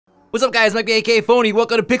What's up, guys? Mike aka Fony.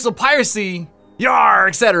 Welcome to Pixel Piracy. YARRR,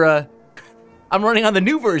 etc. I'm running on the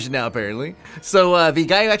new version now, apparently. So the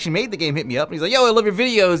guy who actually made the game hit me up, and he's like, "Yo, I love your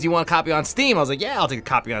videos. You want a copy on Steam?" I was like, "Yeah, I'll take a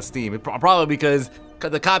copy on Steam." Probably because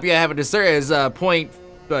the copy I have in dessert is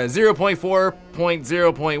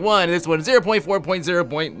 0.4.0.1, and this one is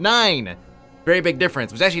 0.4.0.9. Very big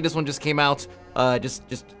difference. Which actually, this one just came out just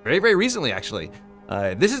very recently, actually.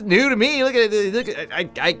 This is new to me. Look at it. Look at I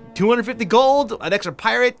 250 gold, an extra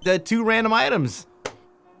pirate, 2 random items.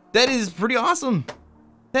 That is pretty awesome.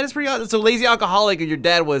 That is pretty awesome. So lazy alcoholic, and your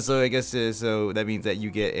dad was. So I guess so that means that you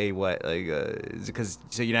get a what? Like is it because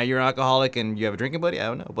so now you're an alcoholic and you have a drinking buddy? I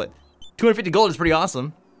don't know, but 250 gold is pretty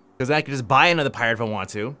awesome because I could just buy another pirate if I want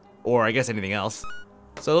to, or I guess anything else.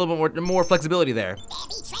 So a little bit more flexibility there.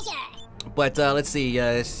 But let's see.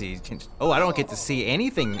 Oh, I don't get to see any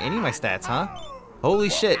of my stats, huh? Holy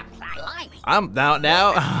shit. I'm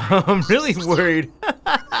now I'm really worried.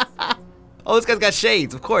 Oh, this guy's got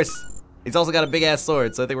shades, of course. He's also got a big ass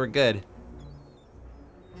sword, so I think we're good.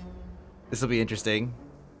 This will be interesting.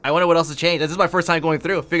 I wonder what else has changed. This is my first time going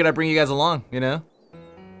through. Figured I'd bring you guys along, you know?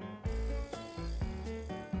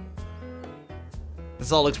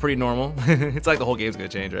 This all looks pretty normal. It's like the whole game's gonna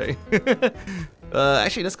change, right?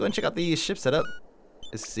 Actually, let's go and check out the ship setup.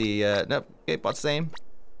 Let's see, nope, okay, about the same.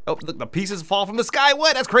 Oh, look, the pieces fall from the sky.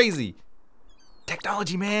 What? That's crazy.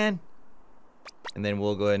 Technology, man. And then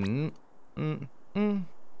we'll go ahead and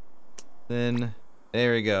then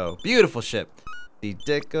there we go. Beautiful ship. The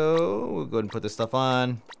deco. We'll go ahead and put this stuff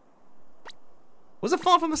on. Was it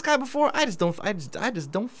falling from the sky before? I just don't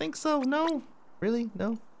think so. No, really,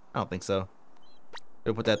 no. I don't think so.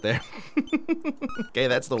 We'll put that there. Okay,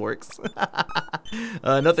 that's the works.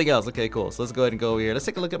 Nothing else. Okay, cool. So let's go ahead and go here. Let's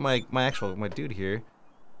take a look at my dude here.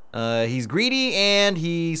 He's greedy and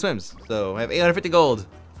he swims. So I have 850 gold.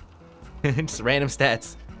 Just random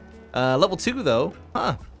stats. Level 2 though.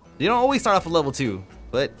 Huh. You don't always start off with level 2,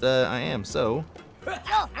 but I am, so.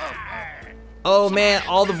 Oh man,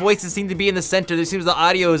 all the voices seem to be in the center. It seems the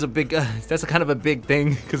audio is a big, that's kind of a big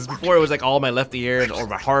thing. Because before it was like all my left ear or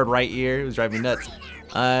my hard right ear. It was driving me nuts.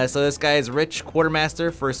 So this guy is rich,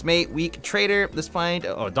 quartermaster, first mate, weak, trader. Let's find,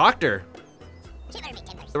 oh, doctor.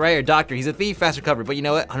 Right here, doctor. He's a thief, fast recovery, but you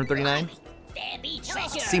know what? 139.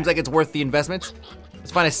 Seems like it's worth the investment.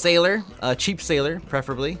 Let's find a sailor, a cheap sailor,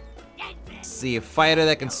 preferably. Let's see, a fighter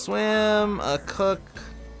that can swim, a cook.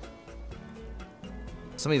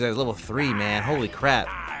 Some of these guys level 3, man. Holy crap.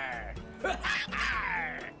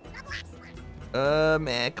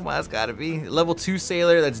 Man, come on, it's gotta be. Level 2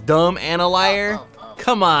 sailor that's dumb and a liar.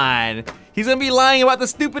 Come on. He's gonna be lying about the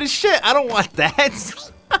stupidest shit. I don't want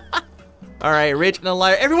that. Alright, rich and a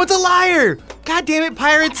liar. Everyone's a liar! God damn it,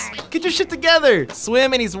 pirates! Get your shit together!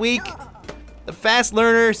 Swim and he's weak. The fast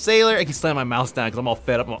learner, sailor. I can slam my mouse down because I'm all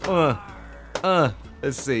fed up.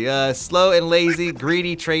 Let's see. Slow and lazy,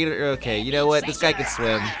 greedy, trader. Okay, you know what? This guy can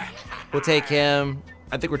swim. We'll take him.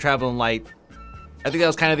 I think we're traveling light. I think that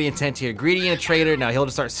was kind of the intent here. Greedy and a trader. Now he'll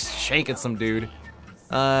just start shanking some dude.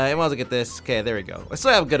 I might as well get this. Okay, there we go. I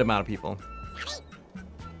still have a good amount of people.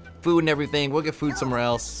 Food and everything. We'll get food somewhere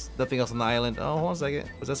else. Nothing else on the island. Oh, hold on a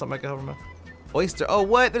second. Was that something I could help him out? Oyster. Oh,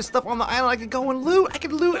 what? There's stuff on the island I could go and loot. I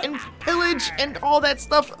could loot and pillage and all that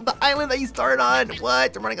stuff. The island that you started on.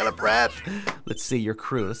 What? I'm running out of breath. Let's see your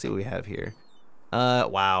crew. Let's see what we have here.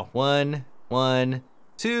 Wow. 1,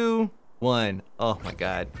 2, 1. Oh my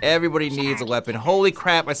God. Everybody needs a weapon. Holy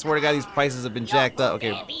crap. I swear to God, these prices have been jacked up.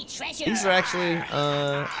 Okay. These are actually,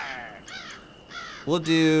 we'll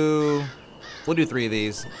do 3 of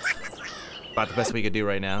these. About the best we could do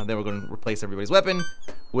right now. Then we're going to replace everybody's weapon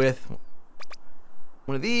with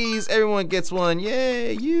one of these. Everyone gets one.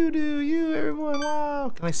 Yay, you do, you, everyone.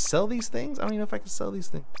 Wow. Can I sell these things? I don't even know if I can sell these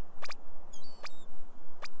things.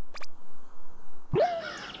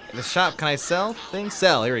 The shop, can I sell things?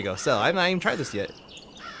 Sell, here we go, sell. I've not even tried this yet.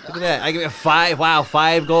 Look at that, I get 5, wow,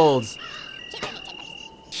 5 golds.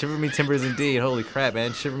 Shiver me timbers indeed, holy crap,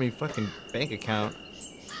 man. Shiver me fucking bank account.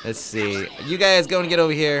 Let's see, you guys go and get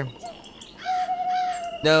over here.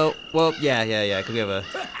 No, well, yeah, cause we have a,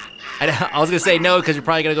 I was gonna say no, cause you're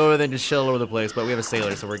probably gonna go over there and just chill all over the place, but we have a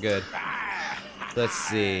sailor, so we're good. Let's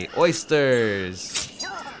see, oysters.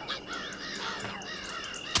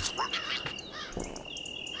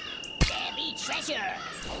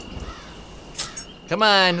 Come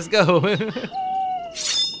on, let's go.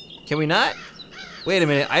 Can we not? Wait a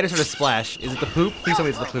minute, I just heard a splash. Is it the poop? Please tell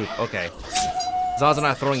me it's the poop. Okay. As long as they're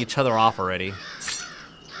not throwing each other off already.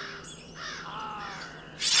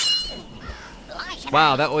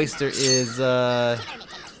 Wow, that oyster is,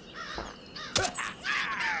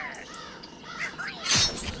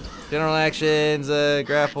 General actions,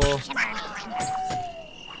 grapple.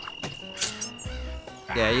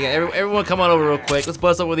 Yeah, you got everyone come on over real quick. Let's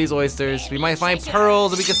bust over these oysters. We might find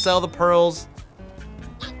pearls, and we can sell the pearls.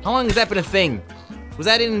 How long has that been a thing? Was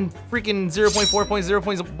that in freaking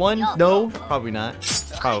 0.4.0.1? No, probably not.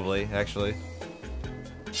 Probably, actually.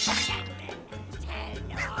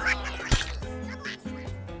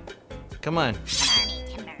 Come on.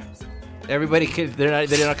 Everybody,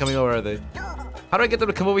 they're not coming over, are they? How do I get them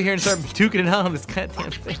to come over here and start duking it out on this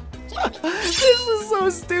goddamn thing? This is so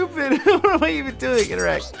stupid. What am I even doing?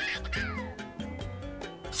 Interact.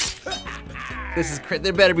 This is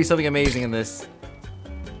there better be something amazing in this.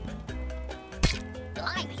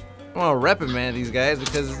 I want to rep it, man, these guys,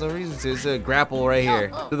 because there's no reason to. It's a grapple right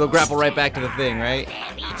here. So they'll grapple right back to the thing, right?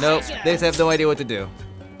 Nope, they just have no idea what to do.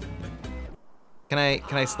 Can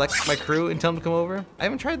I select my crew and tell them to come over? I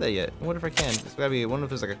haven't tried that yet. I wonder if I can. It's gotta be. I wonder if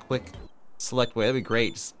there's like a quick select way. That'd be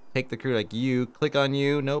great. Just take the crew like you. Click on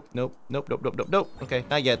you. Nope. Nope. Nope. Nope. Nope. Nope. Nope. Okay,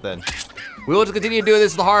 not yet then. We will just continue doing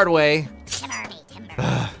this the hard way.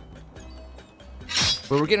 But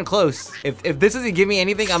we're getting close. If this doesn't give me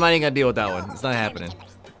anything, I'm not even gonna deal with that one. It's not happening.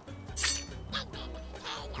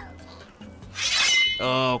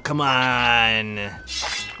 Oh, come on.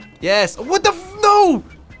 Yes. What the no!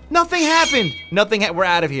 Nothing happened. We're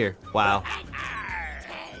out of here. Wow.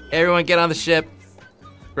 Everyone get on the ship.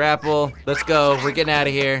 Grapple. Let's go. We're getting out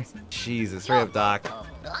of here. Jesus. Hurry up, Doc.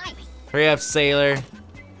 Hurry up, Sailor.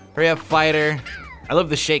 Hurry up, Fighter. I love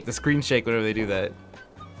the shake, the screen shake whenever they do that.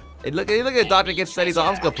 Hey, look at Doctor gets steady, so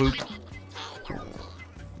I'm just gonna poop.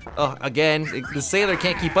 Oh, again, the Sailor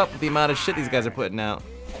can't keep up with the amount of shit these guys are putting out.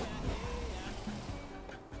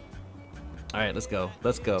 All right, let's go.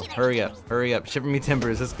 Let's go. Hurry up. Hurry up. Shiver me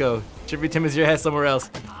timbers. Let's go. Shiver me timbers. Your ass somewhere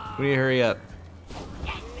else. We need to hurry up.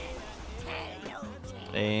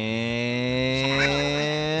 And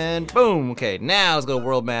boom. Okay, now let's go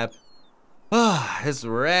world map. Ah, this is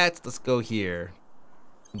where we're at. Let's go here.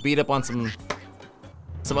 Beat up on some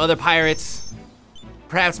other pirates.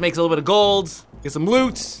 Perhaps make a little bit of gold. Get some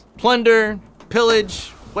loot, plunder, pillage,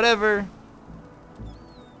 whatever.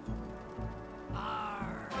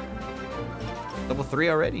 Level 3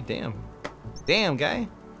 already, damn. Damn, guy.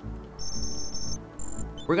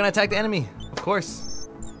 We're gonna attack the enemy, of course.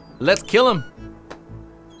 Let's kill him.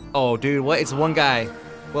 Oh, dude, what? It's one guy.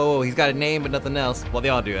 Whoa, whoa, he's got a name but nothing else. Well, they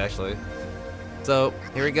all do, actually. So,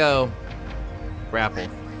 here we go. Grapple.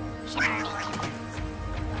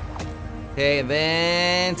 Okay, and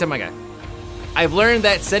then send my guy. I've learned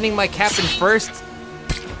that sending my captain first,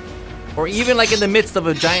 or even like in the midst of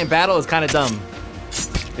a giant battle, is kind of dumb.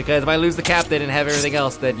 Because if I lose the captain and have everything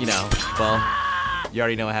else, then, you know, well, you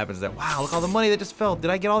already know what happens there. Wow, look all the money that just fell. Did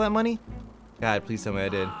I get all that money? God, please tell me I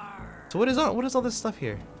did. So what is all this stuff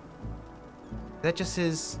here? That just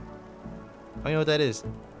is... I don't know what that is.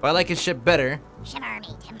 Oh, I like his ship better.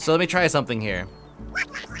 So let me try something here.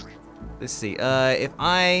 Let's see. If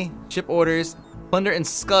I ship orders, plunder and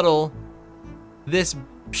scuttle this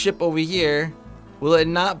ship over here, will it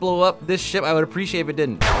not blow up this ship? I would appreciate if it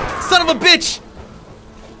didn't. Son of a bitch!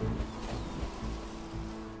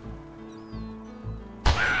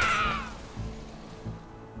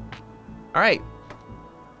 All right.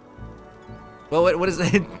 Well, what is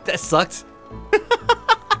that? That sucked.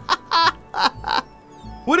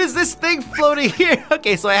 What is this thing floating here?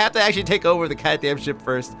 Okay, so I have to actually take over the goddamn ship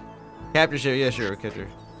first. Capture ship. Yeah, sure. Capture.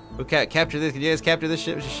 Okay, capture this. Can you guys capture this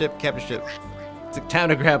ship? Capture ship. It's a time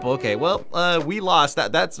to grapple. Okay. Well, we lost.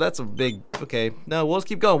 That's a big. Okay. No, we'll just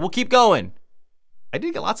keep going. We'll keep going. I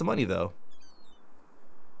did get lots of money though.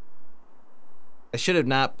 I should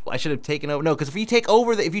have taken over. No, because if you take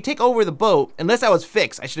over the boat, unless that was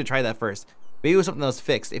fixed, I should have tried that first. Maybe it was something that was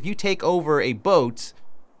fixed. If you take over a boat,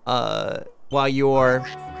 while you're,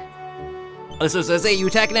 so say you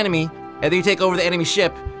attack an enemy, and then you take over the enemy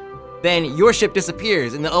ship, then your ship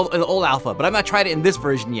disappears in the old alpha. But I've not tried it in this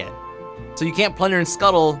version yet, so you can't plunder and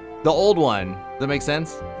scuttle the old one. Does that make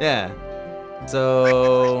sense? Yeah.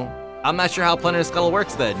 So I'm not sure how plunder and scuttle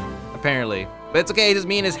works then. Apparently. But it's okay, just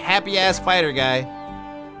me and his happy-ass fighter guy.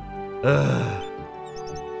 Ugh.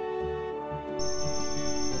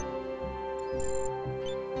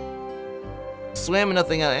 Swim and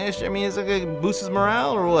nothing else. I mean, is it gonna boost his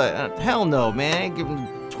morale or what? Hell no, man. Give him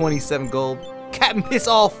 27 gold. Captain, piss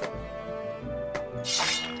off.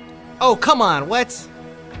 Oh, come on, what?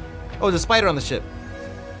 Oh, there's a spider on the ship.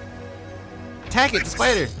 Attack it, the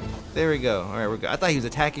spider. There we go. All right, we're good. I thought he was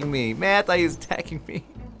attacking me. Man, I thought he was attacking me.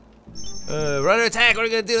 Run or attack, what are we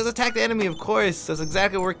gonna do? Let's attack the enemy, of course. That's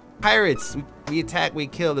exactly what we're pirates. We attack, we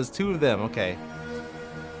kill. There's 2 of them, okay.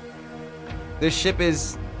 This ship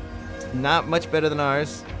is not much better than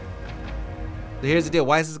ours. So here's the deal.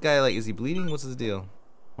 Why is this guy like, is he bleeding? What's his deal?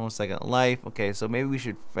 Hold on a second. Life. Okay, so maybe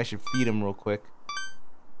I should feed him real quick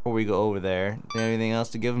before we go over there. Anything else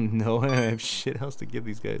to give him? No, I don't have shit else to give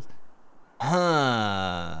these guys.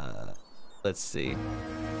 Huh. Let's see.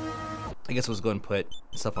 I guess let's go and put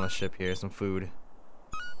stuff on the ship here. Some food.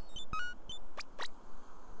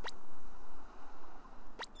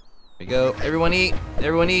 There we go. Everyone eat.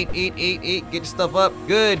 Everyone eat. Eat, eat, eat. Get your stuff up.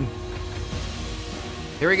 Good.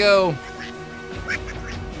 Here we go.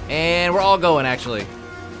 And we're all going, actually.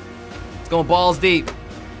 It's going balls deep.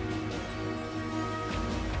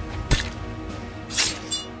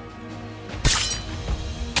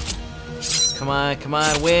 Come on, come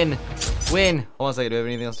on, win. Win. Hold on a second, do I have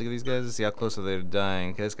anything else to give these guys? Let's see how close are they to dying.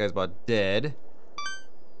 Okay, this guy's about dead.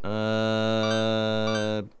 Too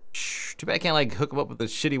bad I can't like hook him up with a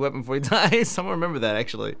shitty weapon before he dies. Someone remember that,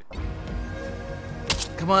 actually.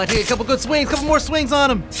 Come on, take a couple good swings, couple more swings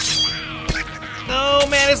on him. No,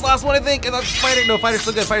 man, it's last one, I think. And fighter, no, fighter's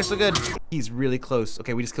still good, fighter's still good. He's really close.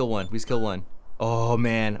 Okay, we just killed one, we just killed one. Oh,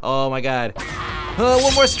 man, oh my God.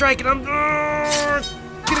 One more strike and I'm,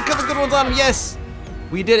 get a couple good ones on him, yes.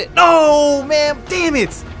 We did it. No, man, damn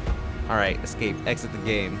it. All right, escape, exit the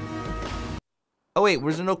game. Oh wait,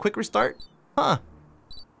 was there no quick restart? Huh.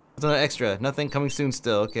 There's no extra, nothing coming soon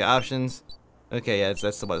still. Okay, options. Okay, yeah,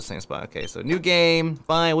 that's about the same spot. Okay, so new game,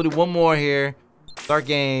 fine, we'll do one more here. Start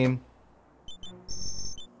game.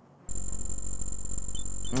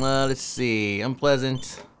 Let's see,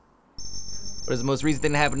 unpleasant. What is the most recent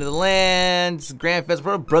thing that happened to the lands? Grand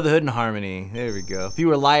Festival of Brotherhood and Harmony. There we go.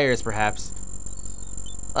 Fewer liars,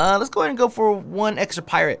 perhaps. Let's go ahead and go for one extra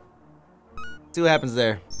pirate. See what happens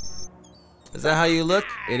there. Is that how you look?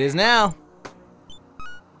 It is now.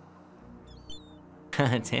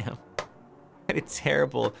 God damn. It's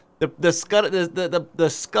terrible. The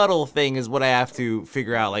scuttle thing is what I have to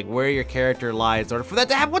figure out, like where your character lies in order for that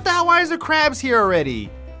to happen. What the hell? Why is there crabs here already?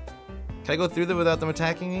 Can I go through them without them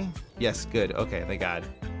attacking me? Yes, good. Okay, thank God.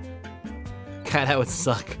 God, that would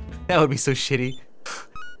suck. That would be so shitty.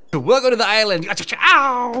 Welcome to the island.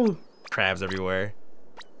 Ow! Crabs everywhere.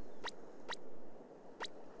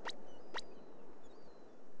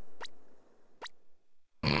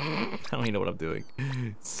 I don't even know what I'm doing.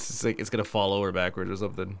 It's like it's gonna fall over backwards or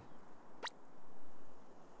something.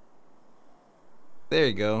 There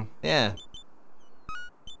you go. Yeah.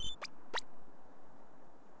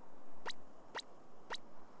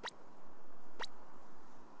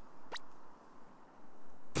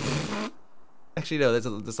 Actually, no,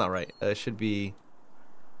 that's not right. It should be.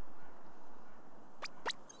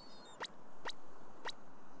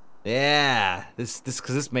 Yeah,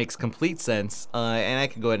 this makes complete sense. And I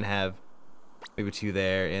can go ahead and have maybe two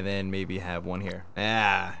there, and then maybe have one here.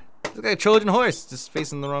 Yeah, look like a Trojan horse, just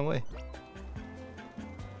facing the wrong way.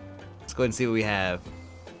 Let's go ahead and see what we have.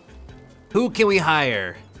 Who can we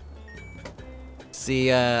hire? See,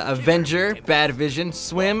 Avenger, Bad Vision,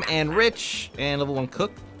 Swim, and Rich, and level 1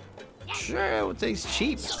 Cook. Sure, I would say he's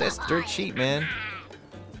cheap. That's dirt cheap, man.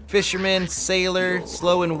 Fisherman, sailor,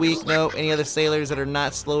 slow and weak. No, any other sailors that are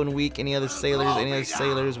not slow and weak? Any other sailors? Any other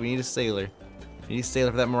sailors? We need a sailor. We need a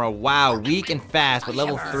sailor for that morale. Wow, weak and fast, but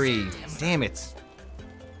level 3. Damn it.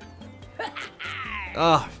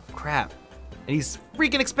 Oh, crap. And he's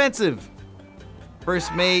freaking expensive.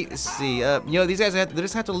 First mate, let's see. You know, these guys they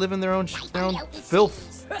just have to live in their own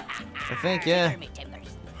filth. I think, yeah.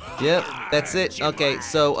 Yep, that's it. Okay,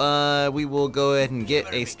 so we will go ahead and get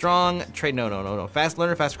a strong trade. No. Fast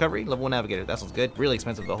learner, fast recovery, level 1 navigator. That sounds good. Really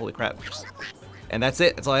expensive though. Holy crap. And that's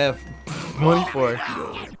it. That's all I have money for.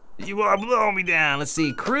 You are blowing me down. Let's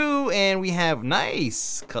see, crew, and we have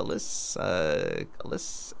nice cutlass,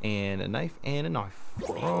 and a knife and a knife.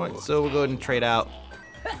 All right, so we'll go ahead and trade out.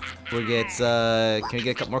 We'll get. Can we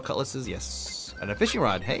get a couple more cutlasses? Yes. And a fishing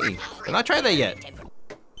rod. Hey, I've not tried that yet.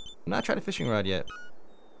 I've not tried a fishing rod yet.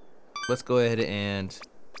 Let's go ahead and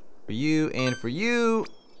for you and for you,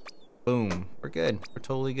 boom. We're good. We're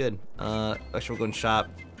totally good. Actually, we'll go and shop,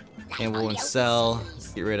 and we'll sell.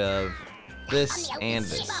 Get rid of this and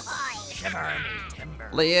this.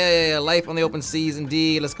 Yeah. Life on the open seas,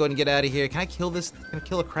 indeed. Let's go ahead and get out of here. Can I kill this? Can I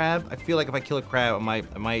kill a crab? I feel like if I kill a crab,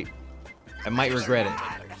 I might regret it.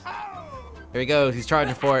 There he goes. He's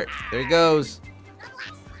charging for it. There he goes.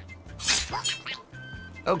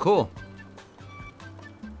 Oh, cool.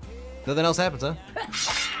 Nothing else happens, huh?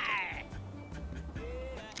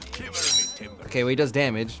 Okay, well, he does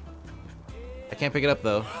damage. I can't pick it up,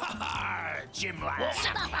 though.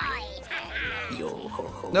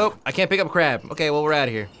 Nope, I can't pick up crab. Okay, well, we're out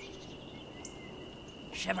of here.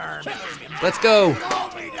 Let's go.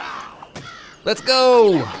 Let's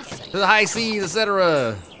go to the high seas,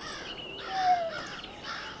 etc.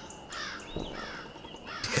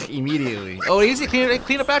 immediately. Oh, he's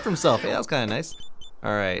clean up after himself. Hey, that was kind of nice.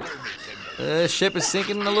 All right. Ship is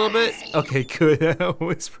sinking a little bit. Okay, good. That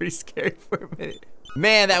was pretty scary for a minute.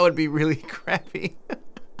 Man, that would be really crappy.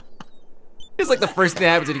 It's like the first thing that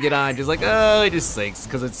happens when you get on, just like, oh, it just sinks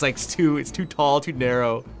because it's like it's too tall, too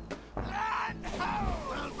narrow. I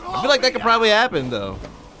feel like that could probably happen though.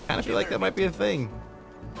 Kind of feel like that might be a thing.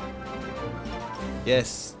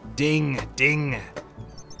 Yes, ding, ding.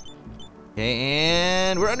 Okay,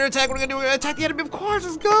 and we're under attack. We're gonna attack the enemy, of course.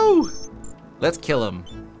 Let's go. Let's kill him.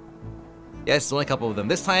 Yes, only a couple of them.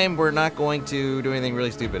 This time we're not going to do anything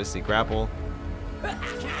really stupid. Let's see, grapple.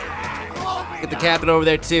 Get the captain over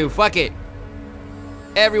there too. Fuck it.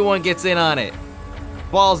 Everyone gets in on it.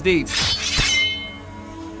 Balls deep.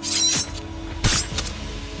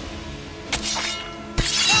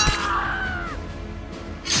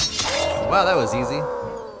 Wow, that was easy.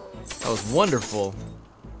 That was wonderful.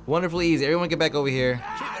 Wonderfully easy. Everyone get back over here.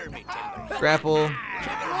 Grapple.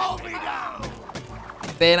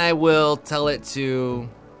 Then I will tell it to...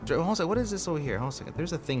 Hold on a second, what is this over here? Hold on a second.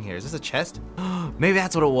 There's a thing here. Is this a chest? Maybe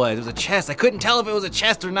that's what it was. It was a chest. I couldn't tell if it was a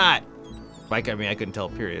chest or not. I mean, I couldn't tell,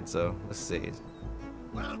 period. So, let's see.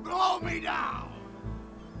 Well, blow me down.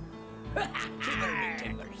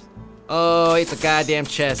 Oh, it's a goddamn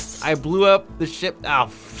chest. I blew up the ship. Oh,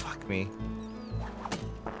 fuck me.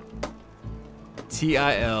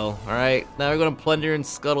 TIL. Alright, now we're gonna plunder and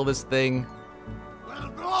scuttle this thing.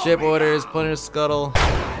 Ship orders, plunder, scuttle.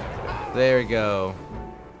 There we go.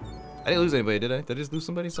 I didn't lose anybody, did I? Did I just lose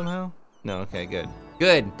somebody somehow? No, okay, good.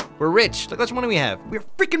 Good. We're rich. Look how much money we have. We're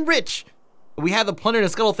freaking rich. We have the plunder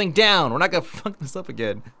and scuttle thing down. We're not gonna fuck this up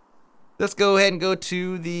again. Let's go ahead and go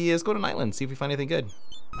to the, let's go to an island, see if we find anything good.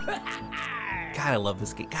 God, I love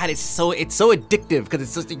this game. God, it's so addictive because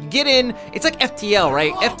it's just, you get in, it's like FTL,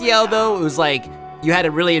 right? FTL though, it was like, you had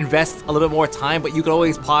to really invest a little bit more time, but you could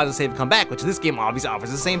always pause and save and come back, which this game obviously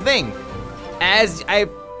offers the same thing. As I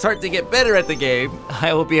start to get better at the game,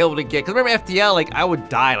 I will be able to get, because remember FTL, like, I would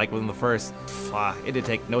die, like, within the first, it did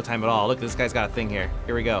take no time at all. Look, this guy's got a thing here.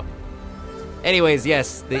 Here we go. Anyways,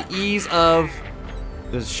 yes, the ease of,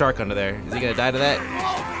 there's a shark under there. Is he gonna die to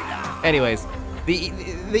that? Anyways, the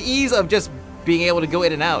ease of just being able to go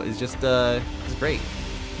in and out is just, is great.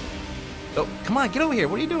 Oh, come on, get over here.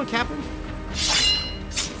 What are you doing, Captain?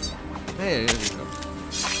 There you go.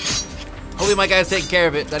 Hopefully my guy's taking care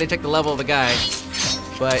of it. I didn't check the level of the guy.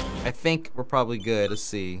 But I think we're probably good. Let's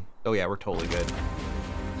see. Oh yeah, we're totally good.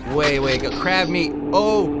 Wait, go crab meat.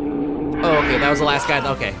 Oh, okay, that was the last guy.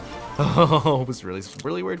 Okay. Oh, I was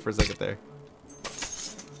really worried for a second there.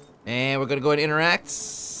 And we're gonna go ahead and interact.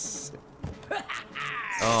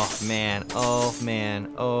 Oh man,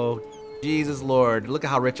 oh Jesus Lord, look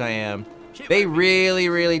at how rich I am. They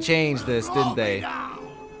really changed this, didn't they?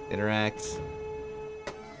 Interact.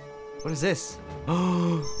 What is this?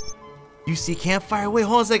 Oh, you see campfire? Wait,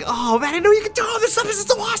 hold on a second. Oh man, I know you can do all this stuff. This is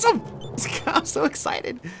so awesome. I'm so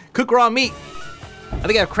excited. Cook raw meat. I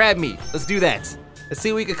think I have crab meat. Let's do that. Let's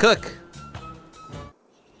see what we can cook.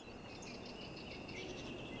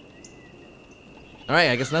 All right,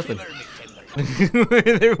 I guess nothing.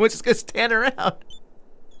 Everyone's just gonna stand around.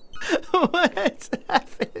 What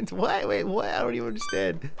happened? Why? Wait, what? I don't even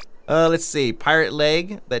understand. Let's see. Pirate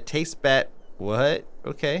leg that tastes bad. What?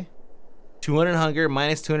 Okay. 200 hunger,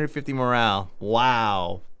 minus 250 morale.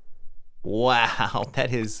 Wow. Wow.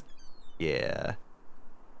 That is, yeah.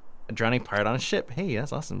 A drowning pirate on a ship. Hey,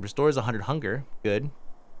 that's awesome. Restores 100 hunger. Good.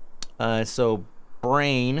 So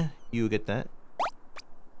brain, you get that.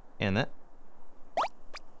 And that.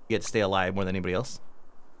 You get to stay alive more than anybody else.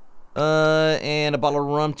 And a bottle of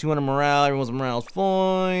rum, 200 morale. Everyone's morale is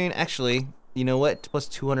fine. Actually, you know what? Plus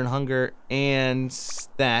 200 hunger, and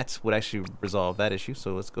that would actually resolve that issue.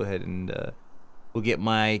 So let's go ahead and we'll get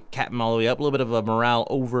my captain all the way up. A little bit of a morale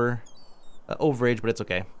overage, but it's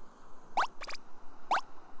okay.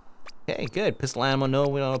 Okay, good. Pistol ammo. No,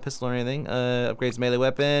 we don't have a pistol or anything. Upgrades melee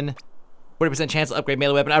weapon. 40% chance to upgrade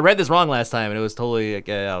melee weapon. I read this wrong last time, and it was totally like,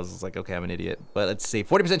 I was just like, okay, I'm an idiot. But let's see.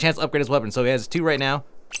 40% chance to upgrade his weapon. So he has 2 right now.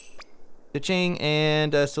 Stitching,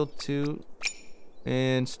 and still 2.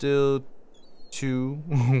 And still 2.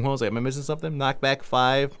 What was I? Am I missing something? Knockback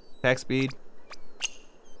 5. Attack speed.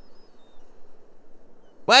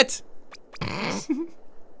 What?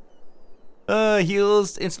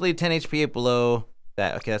 Heals instantly 10 HP below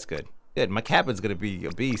that. Okay, that's good. Good. My captain's gonna be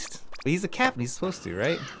a beast. But he's the captain. He's supposed to,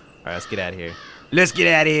 right? All right, let's get out of here. Let's get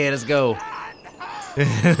out of here. Let's go.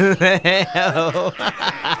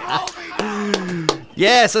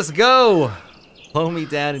 Yes, let's go. Blow me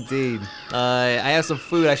down, indeed. I have some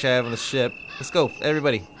food I should have on the ship. Let's go,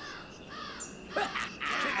 everybody.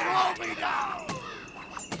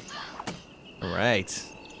 right.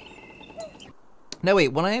 Now wait,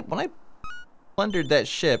 when I plundered that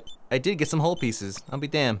ship, I did get some hull pieces. I'll be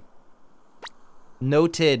damned.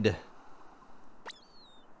 Noted.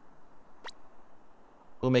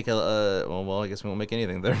 We'll make a well, I guess we won't make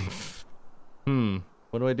anything there.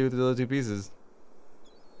 What do I do with those 2 pieces?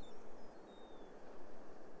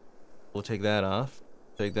 We'll take that off.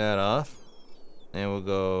 Take that off. And we'll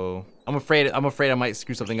go. I'm afraid I might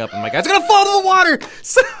screw something up and my guy's gonna fall to the water!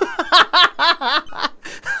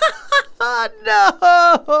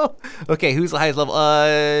 No! Okay, who's the highest level?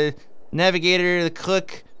 Navigator, the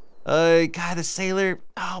cook, God, the sailor.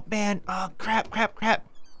 Oh man, oh crap. How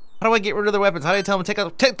do I get rid of their weapons? How do I tell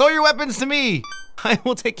them throw your weapons to me? I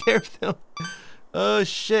will take care of them. Oh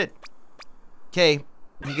shit. Okay,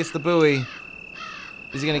 he gets the buoy.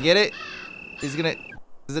 Is he gonna get it? Is he gonna?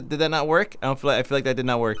 Did that not work? I feel like that did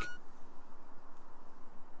not work.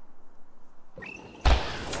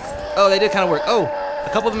 Oh, they did kind of work. Oh, a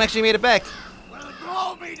couple of them actually made it back.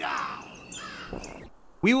 Blow me down.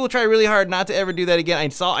 We will try really hard not to ever do that again. I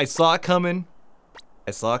saw it coming.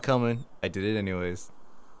 I saw it coming. I did it anyways.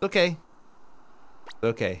 Okay.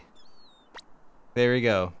 Okay. There we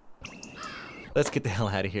go. Let's get the hell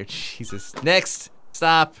out of here. Jesus. Next.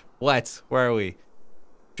 Stop. What? Where are we?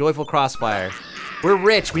 Joyful Crossfire. We're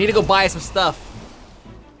rich. We need to go buy some stuff.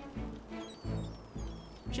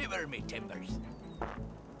 Shiver me timbers.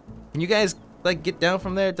 Can you guys like get down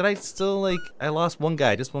from there? Did I still like? I lost one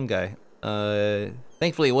guy. Just one guy.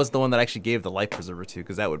 Thankfully it was the one that I actually gave the life preserver to,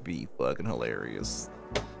 because that would be fucking hilarious.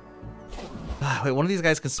 Wait, one of these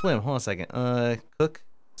guys can swim. Hold on a second. Cook,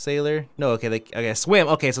 sailor. No, okay, okay, swim.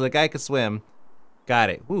 Okay, so the guy could swim. Got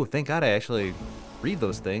it. Ooh, thank God I actually read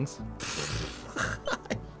those things.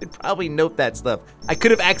 I should probably note that stuff. I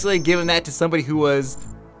could have actually given that to somebody who was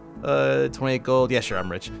 28 gold. Yeah, sure,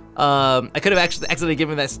 I'm rich. I could have actually accidentally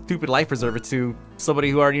given that stupid life preserver to somebody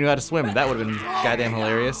who already knew how to swim. That would have been goddamn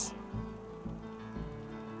hilarious.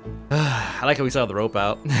 I like how we saw the rope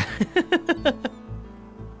out.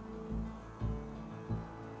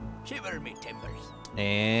 Shiver me timbers.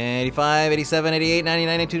 And 85, 87, 88,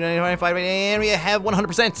 99, 92, 95, 95, and we have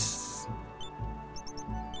 100%.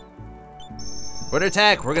 We're gonna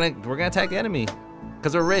attack. We're gonna attack the enemy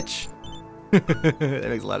because we're rich. That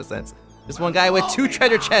makes a lot of sense. This one guy with 2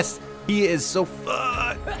 treasure chests. He is so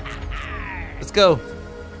fun. Let's go.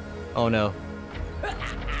 Oh no.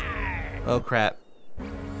 Oh crap.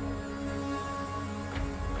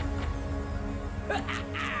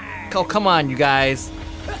 Oh, come on, you guys.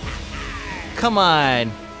 Come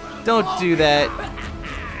on. Don't do that.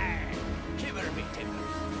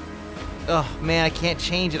 Oh man, I can't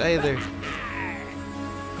change it either.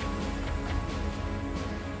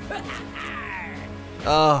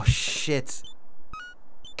 Oh shit.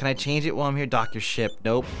 Can I change it while I'm here? Dock your ship.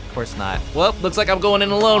 Nope, of course not. Well, looks like I'm going in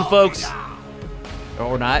alone, folks.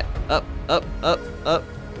 Or not. Up, up, up, up,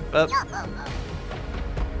 up.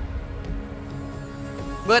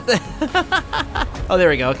 What the? Oh, there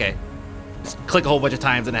we go, okay. Just click a whole bunch of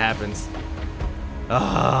times and it happens. Oh,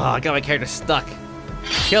 I got my character stuck.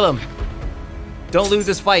 Kill him. Don't lose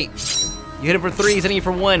this fight. You hit him for 3, he's hitting you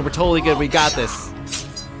for 1. We're totally good, we got this.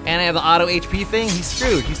 And I have the auto HP thing. He's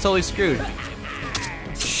screwed. He's totally screwed.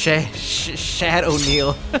 Shad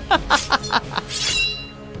O'Neal.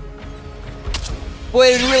 Boy,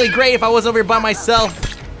 it'd be really great if I was over here by myself.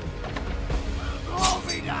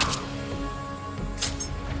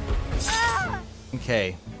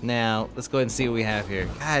 Okay, now let's go ahead and see what we have here.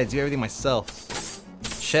 God, I do everything myself.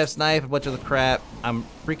 Chef's knife, a bunch of the crap. I'm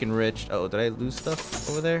freaking rich. Oh, did I lose stuff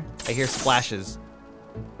over there? I hear splashes.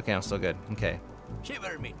 Okay, I'm still good. Okay.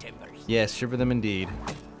 Shiver me timbers. Yes, shiver them indeed.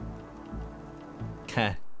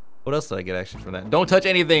 Okay. What else did I get actually from that? Don't touch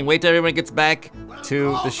anything. Wait till everyone gets back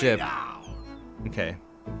to the ship. Okay.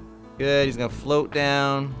 Good. He's gonna float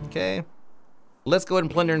down. Okay. Let's go ahead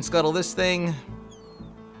and plunder and scuttle this thing.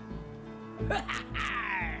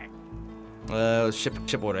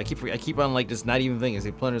 Ship order. I keep on like just not even thinking.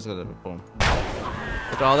 See, plunder's gonna boom. Look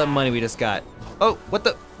at all that money we just got. Oh, what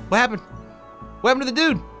happened? What happened to the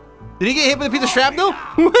dude? Did he get hit with a piece of shrapnel?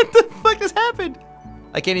 What the fuck just happened?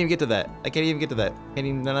 I can't even get to that. I can't even get to that.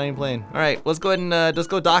 I'm not even playing. All right, let's go ahead and let's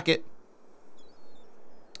go dock it.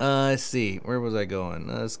 Let's see. Where was I going?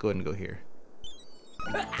 Let's go ahead and go here.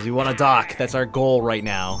 Because we want to dock. That's our goal right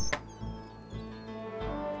now.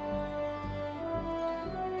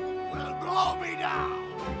 Well, blow me down.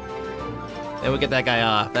 And we'll get that guy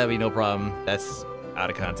off. That'd be no problem. That's out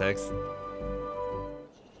of context.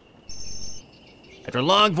 After a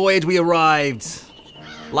long voyage, we arrived.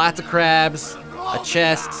 Lots of crabs, a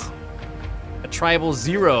chest, a tribal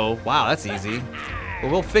 0. Wow, that's easy. But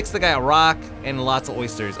we'll fix the guy a rock and lots of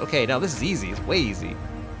oysters. Okay, now this is easy. It's way easy.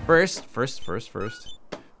 First,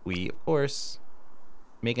 we, of course,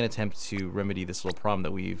 make an attempt to remedy this little problem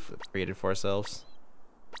that we've created for ourselves.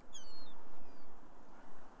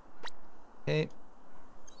 Okay.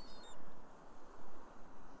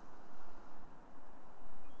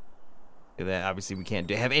 Look at that. Obviously, we can't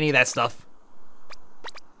have any of that stuff.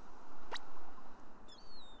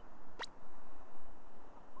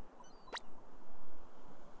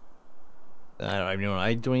 I don't even know what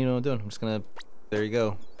I'm doing. I'm just gonna. There you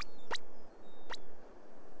go.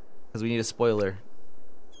 Because we need a spoiler.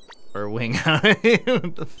 Or a wing. What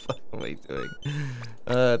the fuck am I doing?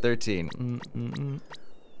 13.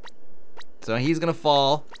 So he's gonna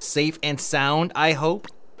fall safe and sound, I hope.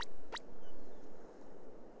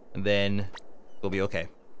 And then we'll be okay.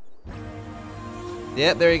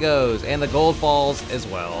 Yep, there he goes. And the gold falls as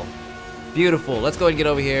well. Beautiful. Let's go ahead and get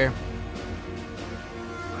over here.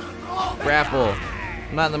 Grapple.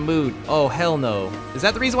 I'm not in the mood. Oh, hell no. Is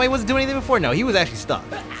that the reason why he wasn't doing anything before? No, he was actually stuck.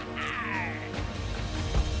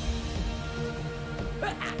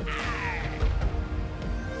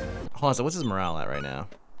 Hold on, so what's his morale at right now?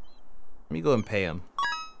 Let me go and pay him.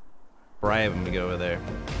 Bribe him to go over there.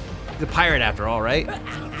 He's a pirate after all, right?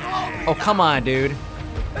 Oh, come on, dude.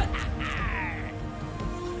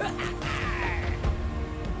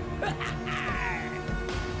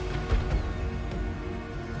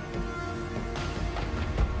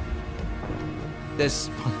 This.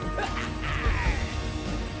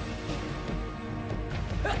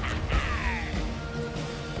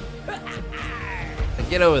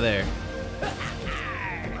 Get over there.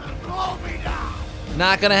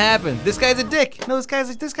 Not gonna happen. This guy's a dick. No, this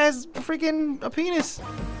guy's freaking a penis.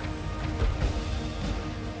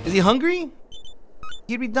 Is he hungry?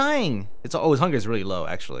 He'd be dying. Oh, his hunger is really low,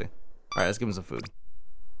 actually. All right, let's give him some food.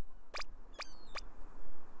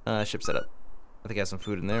 Ship setup. I think I have some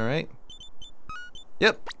food in there, right?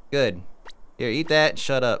 Yep, good. Here, eat that.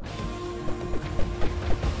 Shut up.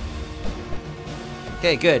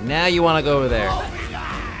 Okay, good. Now you want to go over there.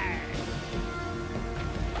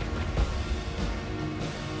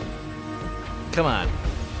 Come on.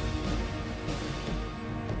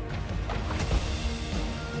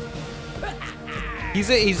 He's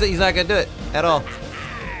not gonna do it at all.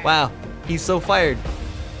 Wow, he's so fired.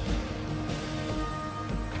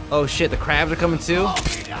 Oh shit, the crabs are coming too.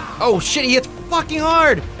 Oh shit, he hits fucking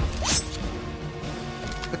hard.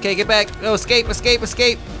 Okay, get back. No, escape, escape,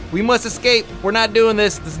 escape. We must escape. We're not doing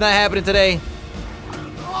this. This is not happening today.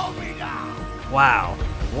 Wow,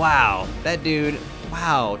 wow, that dude.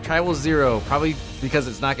 Wow, tribal 0, probably because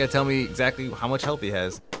it's not gonna tell me exactly how much health he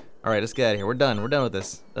has. All right, let's get out of here. We're done with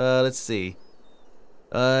this. Let's see.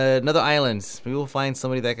 Another island. Maybe we'll find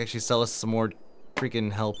somebody that can actually sell us some more freaking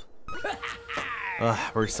help.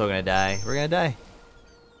 We're still gonna die. We're gonna die.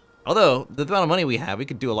 Although, the amount of money we have, we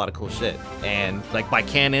could do a lot of cool shit. And, like, buy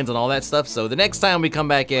cannons and all that stuff. So the next time we come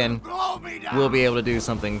back in, we'll be able to do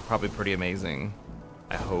something probably pretty amazing.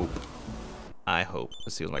 I hope.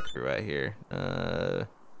 Let's see what's my crew at here.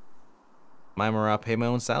 My morale, pay my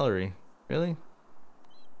own salary. Really?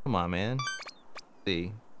 Come on, man. Let's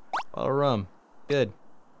see. Bottle of rum. Good.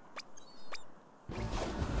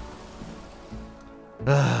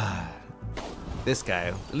 This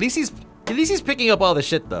guy. At least he's picking up all the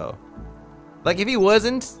shit though. Like if he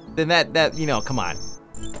wasn't, then that you know, come on.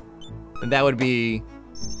 Then that would be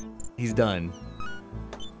he's done.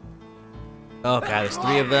 Oh god, there's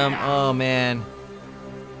 3 of them. Oh man.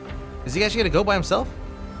 Is he actually gonna go by himself?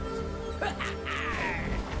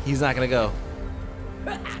 He's not gonna go.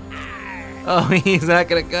 Oh, he's not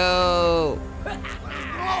gonna go.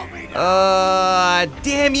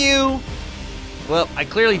 Damn you. Well, I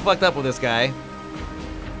clearly fucked up with this guy.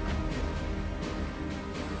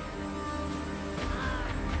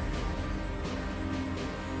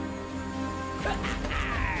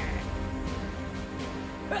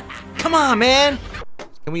 Come on, man!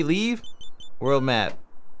 Can we leave? World map.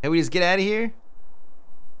 Can we just get out of here?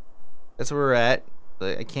 That's where we're at.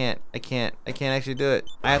 But I can't actually do it.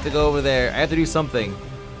 I have to go over there. I have to do something.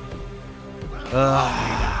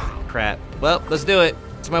 Ugh, crap. Well, let's do it.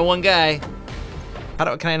 It's my one guy.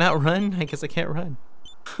 Can I not run? I guess I can't run.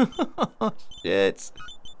 Shit.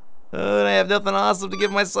 Oh, and I have nothing awesome to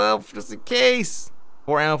give myself, just in case.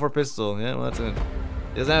 4 ammo for pistol. Yeah, well, that's it.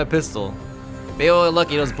 He doesn't have a pistol. Maybe we'll get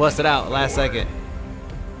lucky, he'll just bust it out last second.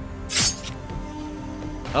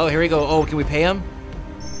 Oh, here we go. Oh, can we pay him?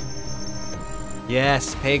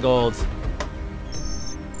 Yes, pay gold.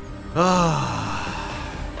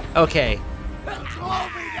 Okay.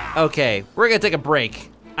 Okay, we're gonna take a break.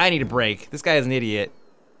 I need a break. This guy is an idiot.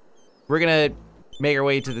 We're gonna make our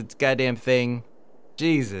way to the goddamn thing.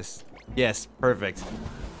 Jesus. Yes, perfect.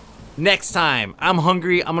 Next time, I'm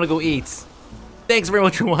hungry, I'm gonna go eat. Thanks very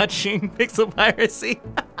much for watching Pixel Piracy.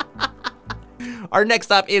 Our next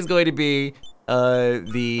stop is going to be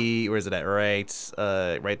where is it at? Right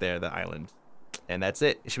there, the island. And that's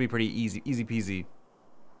it. It should be pretty easy peasy.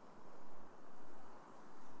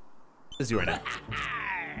 Let's do it right now.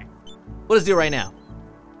 We'll just do it right now.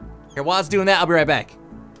 Here, while it's doing that, I'll be right back.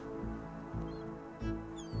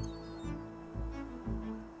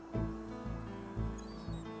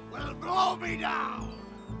 Well, blow me down.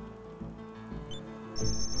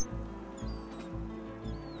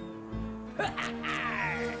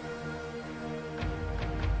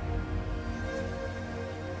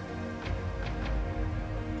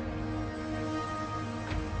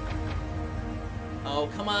 Oh,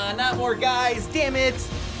 come on, not more guys, damn it!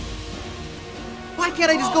 Why can't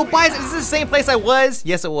I just go buy it? Is this the same place I was?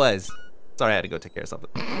 Yes, it was. Sorry, I had to go take care of something.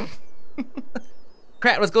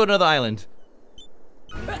 Crap, let's go to another island.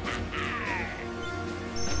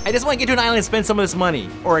 I just want to get to an island and spend some of this money.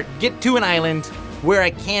 Or get to an island where I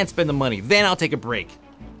can spend the money. Then I'll take a break.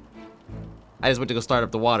 I just went to go start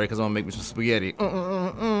up the water because I want to make me some spaghetti.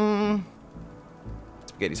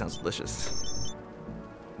 Spaghetti sounds delicious.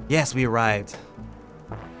 Yes, we arrived.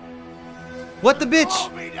 What the bitch?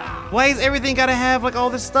 Why is everything gotta have like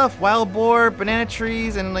all this stuff? Wild boar, banana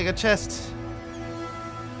trees, and like a chest.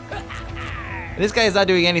 And this guy is not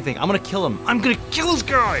doing anything. I'm gonna kill him. I'm gonna kill this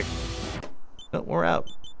guy! No, we're out.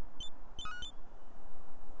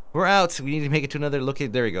 We're out. We need to make it to another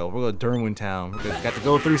location. There we go. We're going to Derwin Town. We got to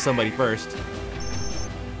go through somebody first.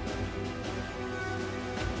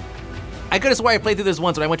 I could have swore I played through this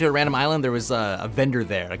once when I went to a random island. There was a vendor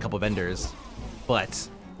there, a couple vendors. But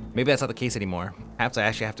maybe that's not the case anymore. Perhaps I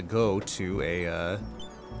actually have to go to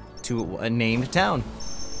a named town.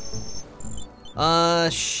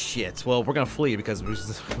 Shit. Well, we're gonna flee because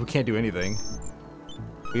we can't do anything.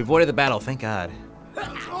 We avoided the battle, thank God.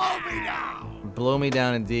 Blow me down. Blow me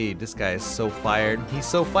down indeed. This guy is so fired. He's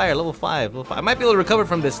so fired. Level 5. Level 5. I might be able to recover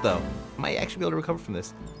from this though. I might actually be able to recover from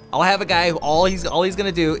this. I'll have a guy who all he's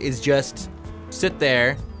gonna do is just sit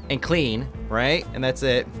there and clean, right? And that's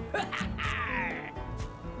it.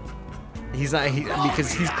 He's not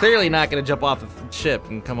because he's clearly not gonna jump off the ship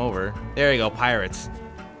and come over. There you go, pirates.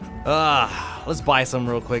 Let's buy some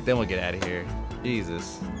real quick, then we'll get out of here.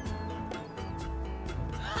 Jesus.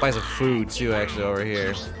 Buy some food too, actually, over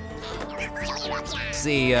here. Let's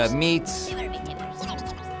see, meat.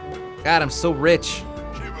 God, I'm so rich.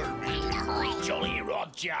 Jolly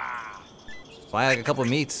Roger. Buy like a couple of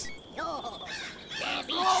meats.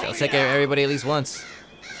 I'll take care of everybody at least once.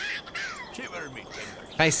 Shiver me timbers.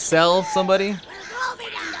 Can I sell somebody?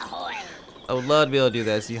 I would love to be able to do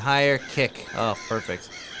this. You hire, kick. Oh, perfect.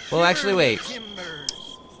 Well, actually, wait.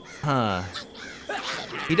 Huh.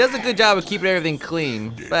 He does a good job of keeping everything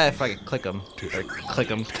clean. But if I could click him. Or click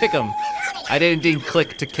him. Kick him. I didn't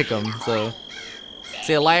click to kick him, so.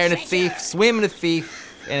 See, a liar and a thief, swim and a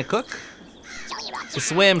thief, and a cook. To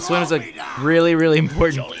swim is a really, really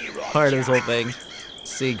important part of this whole thing.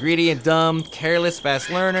 Let's see, greedy and dumb, careless, fast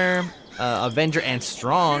learner, avenger and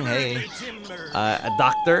strong, hey. A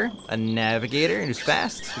doctor, a navigator, who's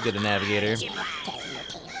fast, who's good a navigator.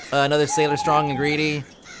 Another sailor, strong and greedy.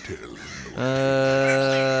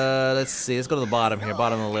 Let's see, let's go to the bottom here,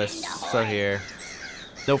 bottom of the list. Start here.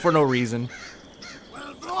 No, for no reason.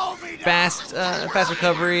 Fast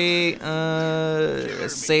recovery,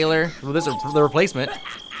 sailor. Well, this is the replacement.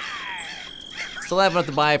 Still have enough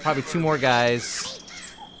to buy probably 2 more guys.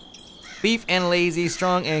 Thief and lazy,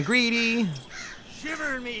 strong and greedy.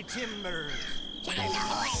 Shiver me timbers.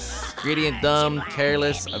 Greedy and dumb,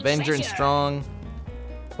 careless, avenger and strong.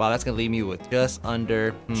 Wow, that's gonna leave me with just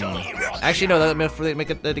under. Actually, no, that meant for to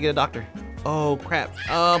get a doctor. Oh crap.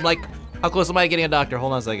 Like, how close am I to getting a doctor?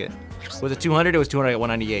 Hold on a second. Was it 200? It was 200 at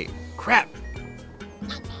 198. Crap.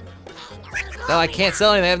 No, I can't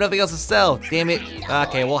sell anything. I have nothing else to sell. Damn it.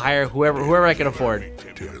 Okay, we'll hire whoever I can afford.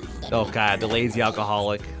 Oh god, the lazy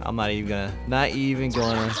alcoholic. I'm not even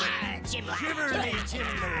gonna.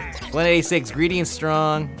 186, greedy and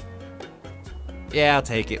strong. Yeah, I'll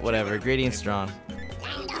take it. Whatever. Greedy and strong.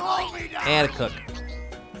 And a cook.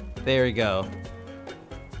 There we go.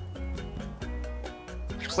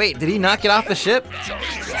 Wait, did he not get off the ship?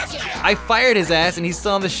 I fired his ass and he's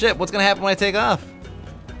still on the ship. What's gonna happen when I take off?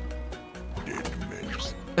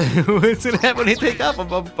 What's gonna happen when I take off?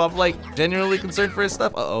 I'm like genuinely concerned for his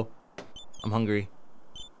stuff. Uh-oh. I'm hungry.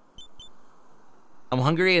 I'm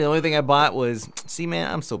hungry and the only thing I bought was... See, man,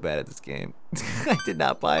 I'm so bad at this game. I did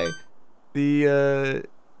not buy the...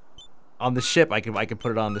 on the ship. I could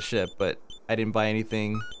put it on the ship, but I didn't buy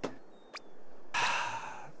anything.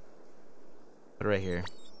 Put it right here.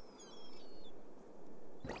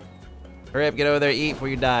 Hurry up, get over there, eat before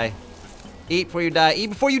you die. Eat before you die, eat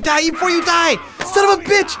before you die, eat before you die! Son of a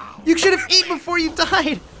bitch! You should have eaten before you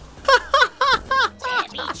died!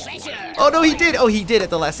 Oh no, he did! Oh, he did at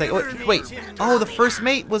the last second. Wait. Oh, the first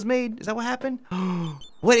mate was made. Is that what happened?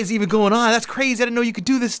 What is even going on? That's crazy. I didn't know you could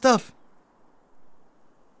do this stuff.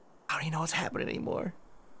 I don't even know what's happening anymore.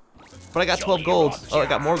 But I got 12 gold. Oh, I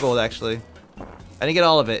got more gold, actually. I didn't get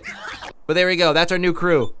all of it. But there we go. That's our new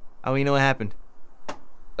crew. I don't even know what happened.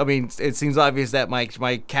 I mean, it seems obvious that my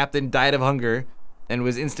captain died of hunger and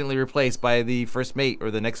was instantly replaced by the first mate, or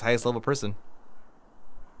the next highest level person.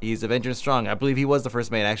 He's Avenger Strong. I believe he was the first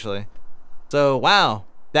mate, actually. So, wow.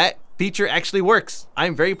 That feature actually works.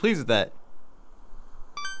 I'm very pleased with that.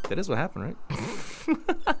 That is what happened, right?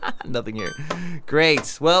 Nothing here.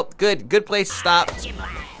 Great. Well, good place to stop.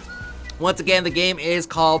 Once again, the game is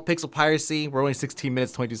called Pixel Piracy. We're only 16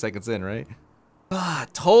 minutes, 22 seconds in, right?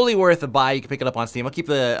 Totally worth a buy. You can pick it up on Steam. I'll keep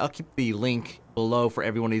the link below for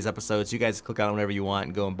every one of these episodes. You guys click on it whenever you want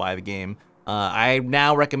and go and buy the game. I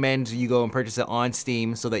now recommend you go and purchase it on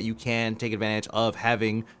Steam so that you can take advantage of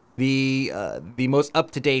having the most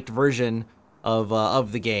up-to-date version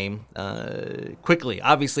of the game quickly.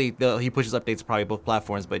 Obviously, he pushes updates probably both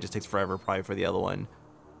platforms, but it just takes forever probably for the other one.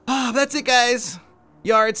 That's it, guys.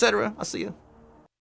 YARRR, etc. I'll see you.